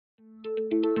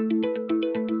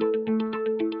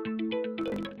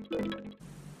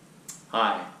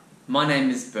Hi, my name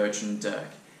is Bertrand Dirk,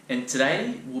 and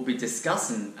today we'll be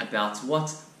discussing about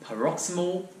what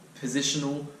paroxysmal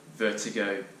positional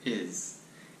vertigo is.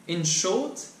 In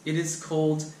short, it is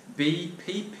called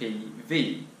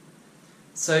Bppv.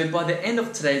 So by the end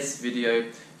of today's video,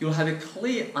 you'll have a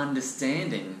clear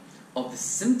understanding of the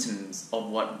symptoms of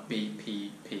what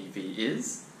Bppv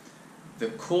is, the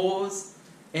cause,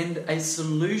 and a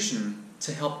solution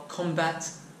to help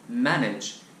combat,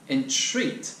 manage, and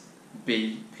treat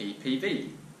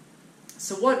Bppv.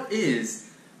 So what is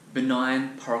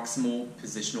benign paroxysmal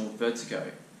positional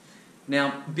vertigo?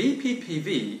 Now,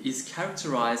 Bppv is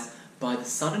characterized by the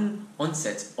sudden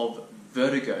onset of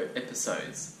vertigo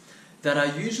episodes that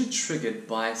are usually triggered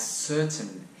by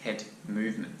certain head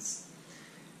movements.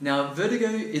 Now, vertigo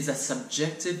is a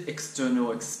subjective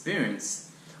external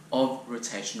experience of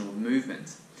rotational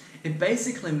movement. It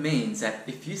basically means that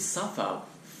if you suffer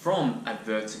from a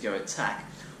vertigo attack,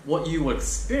 what you will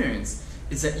experience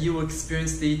is that you will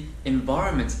experience the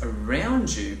environment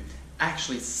around you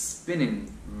actually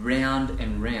spinning round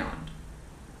and round.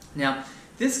 Now,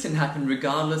 this can happen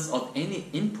regardless of any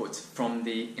input from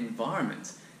the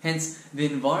environment. Hence, the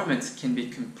environment can be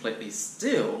completely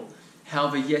still,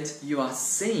 however, yet you are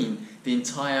seeing the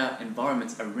entire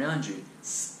environment around you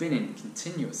spinning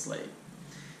continuously.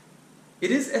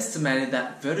 It is estimated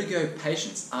that vertigo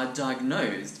patients are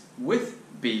diagnosed with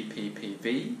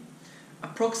Bppv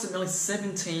approximately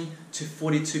 17 to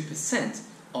 42%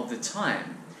 of the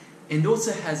time, and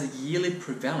also has a yearly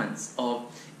prevalence of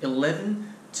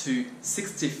 11 to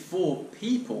 64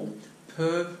 people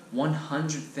per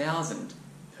 100,000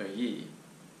 per year.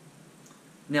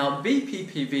 Now,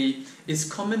 Bppv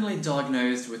is commonly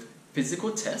diagnosed with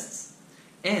physical tests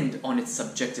and on its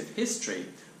subjective history,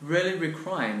 rarely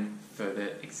requiring further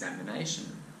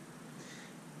examination.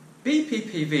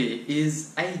 Bppv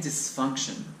is a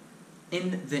dysfunction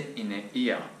in the inner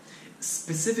ear,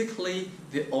 specifically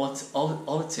the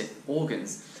auditive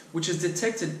organs, which is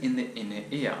detected in the inner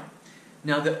ear.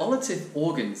 Now, the auditive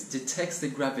organs detects the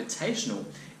gravitational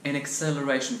and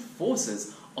acceleration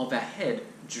forces of our head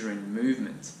during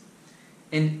movement.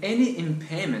 And any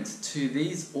impairment to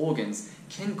these organs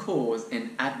can cause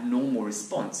an abnormal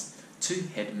response to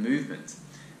head movement,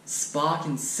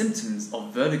 sparking symptoms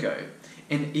of vertigo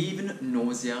and even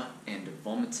nausea and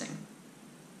vomiting.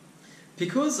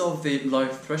 Because of the low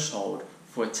threshold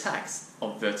for attacks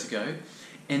of vertigo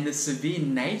and the severe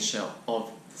nature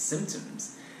of the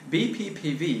symptoms,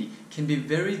 Bppv can be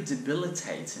very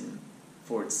debilitating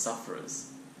for its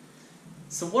sufferers.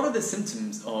 So what are the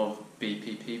symptoms of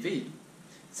Bppv?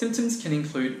 Symptoms can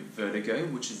include vertigo,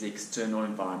 which is the external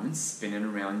environment spinning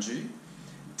around you,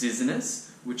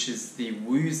 dizziness, which is the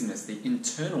wooziness, the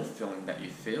internal feeling that you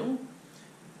feel,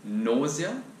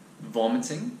 nausea,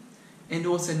 vomiting, and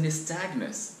also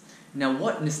nystagmus. Now,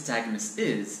 what nystagmus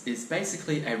is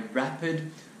basically a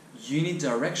rapid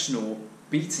unidirectional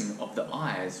beating of the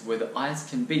eyes, where the eyes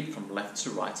can beat from left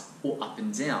to right or up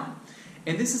and down.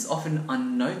 And this is often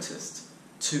unnoticed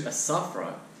to a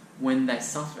sufferer when they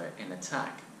suffer an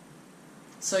attack.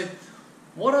 So,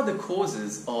 what are the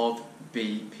causes of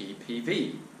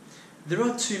Bppv? There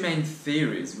are two main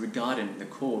theories regarding the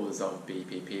cause of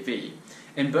Bppv,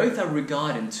 and both are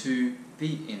regarding to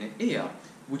the inner ear,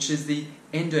 which is the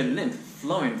endolymph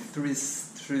flowing through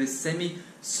the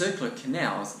semicircular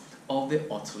canals of the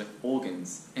otolith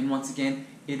organs. And once again,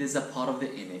 it is a part of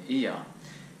the inner ear.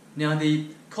 Now,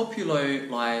 the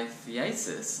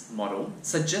copulolithiasis model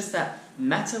suggests that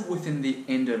matter within the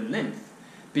endolymph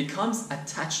becomes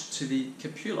attached to the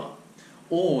copula,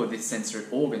 or the sensory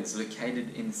organs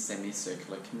located in the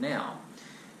semicircular canal.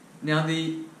 Now,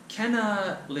 the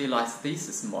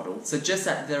canalolithiasis model suggests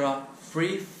that there are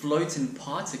free floating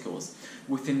particles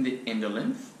within the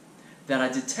endolymph that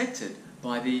are detected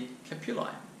by the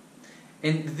copulae.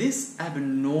 And this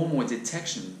abnormal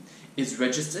detection is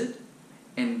registered,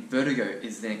 and vertigo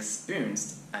is then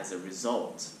experienced as a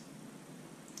result.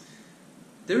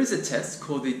 There is a test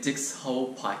called the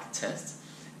Dix-Hole-Pike test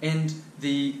and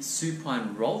the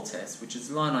supine roll test, which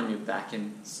is lying on your back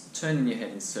and turning your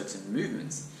head in certain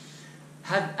movements,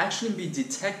 have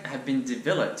been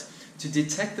developed to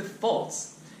detect the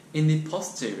faults in the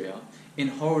posterior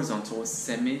and horizontal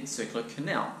semicircular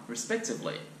canal,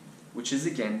 respectively, which is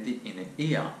again the inner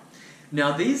ear.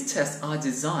 Now, these tests are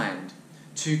designed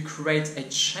to create a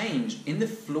change in the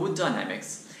fluid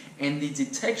dynamics and the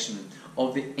detection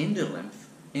of the endolymph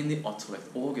in the otolith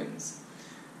organs.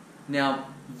 Now,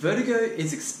 vertigo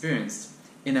is experienced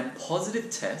in a positive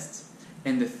test,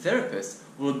 and the therapist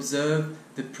will observe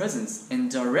the presence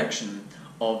and direction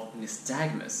of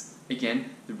nystagmus, again,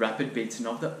 the rapid beating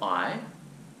of the eye,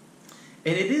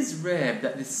 and it is rare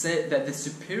that the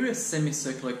superior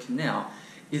semicircular canal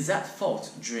is at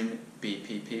fault during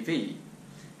Bppv.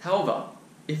 However,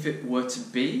 if it were to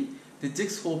be, the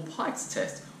Dix-Hall-Pikes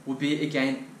test would be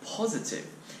again positive,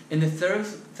 and the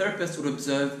therapist would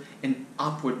observe an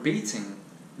upward beating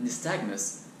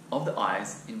nystagmus of the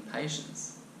eyes in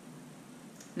patients.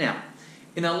 Now,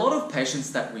 in a lot of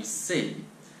patients that we see,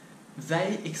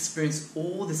 they experience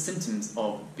all the symptoms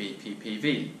of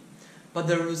Bppv, but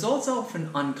the results are often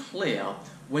unclear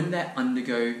when they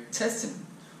undergo testing,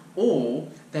 or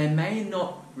they may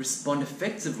not respond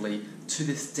effectively to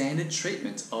the standard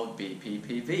treatment of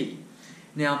Bppv.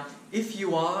 Now, if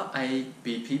you are a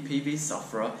Bppv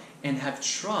sufferer and have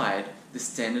tried the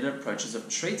standard approaches of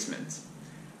treatment,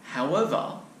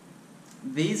 however,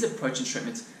 these approaches and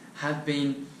treatments have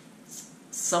been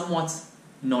somewhat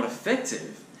not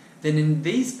effective, then in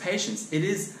these patients it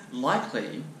is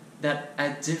likely that a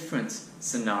different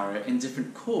scenario and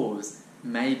different cause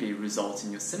may be resulting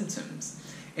in your symptoms.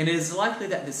 And it is likely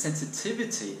that the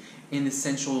sensitivity in the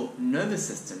central nervous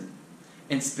system,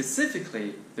 and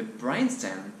specifically the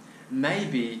brainstem, may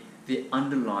be the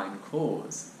underlying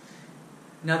cause.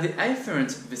 Now, the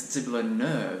afferent vestibular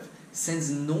nerve sends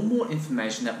normal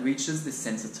information that reaches the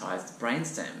sensitized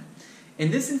brainstem,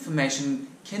 and this information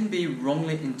can be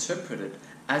wrongly interpreted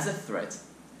as a threat,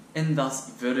 and thus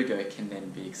vertigo can then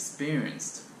be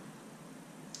experienced.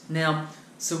 Now,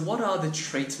 so what are the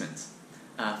treatments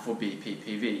for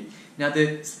Bppv? Now,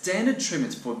 the standard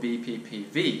treatment for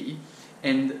Bppv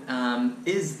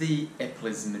is the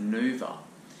Eppler's maneuver.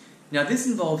 Now, this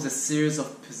involves a series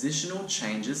of positional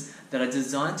changes that are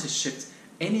designed to shift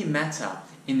any matter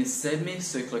in the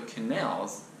semicircular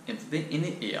canals into the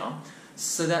inner ear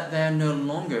so that they are no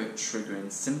longer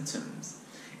triggering symptoms.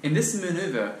 And this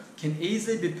maneuver can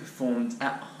easily be performed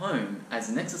at home as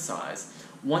an exercise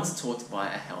once taught by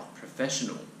a health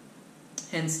professional.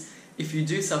 Hence, if you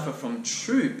do suffer from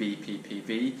true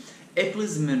Bppv,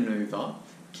 Eppler's maneuver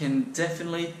can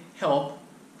definitely help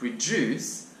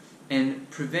reduce and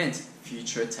prevent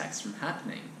future attacks from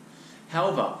happening.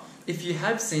 However, if you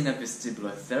have seen a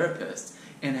vestibular therapist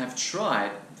and have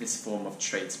tried this form of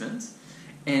treatment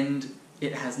and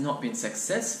it has not been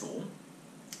successful,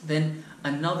 then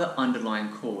another underlying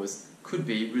cause could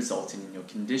be resulting in your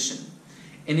condition.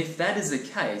 And if that is the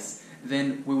case,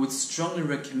 then we would strongly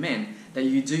recommend that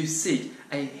you do seek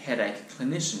a headache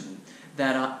clinician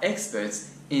that are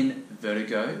experts in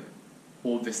vertigo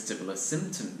or vestibular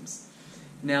symptoms.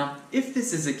 Now, if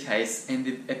this is the case and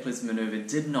the Eppler's maneuver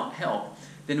did not help,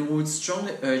 then we would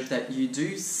strongly urge that you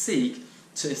do seek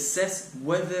to assess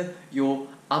whether your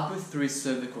upper 3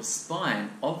 cervical spine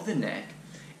of the neck,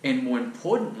 and more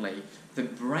importantly, the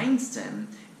brainstem,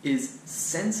 is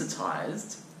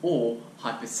sensitized or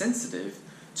hypersensitive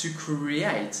to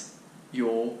create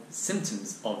your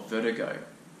symptoms of vertigo.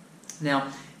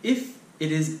 Now, if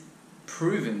it is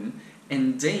proven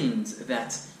and deemed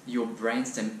that your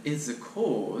brainstem is the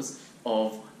cause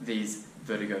of these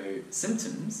vertigo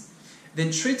symptoms,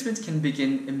 then treatment can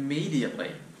begin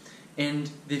immediately.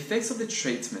 And the effects of the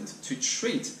treatment to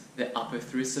treat the upper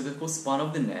 3 cervical spine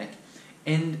of the neck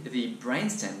and the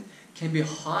brainstem can be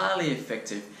highly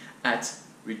effective at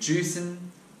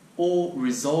reducing or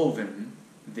resolving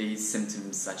these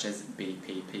symptoms such as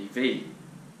Bppv.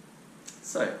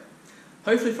 So,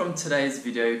 hopefully from today's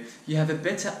video you have a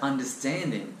better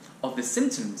understanding of the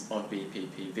symptoms of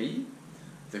Bppv,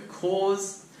 the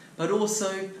cause, but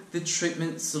also the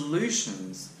treatment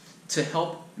solutions to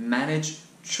help manage,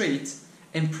 treat,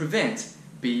 and prevent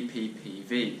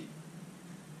Bppv.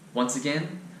 Once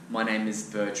again, my name is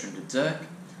Bertrand Dirk.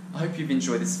 I hope you've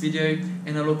enjoyed this video,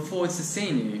 and I look forward to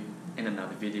seeing you in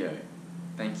another video.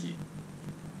 Thank you.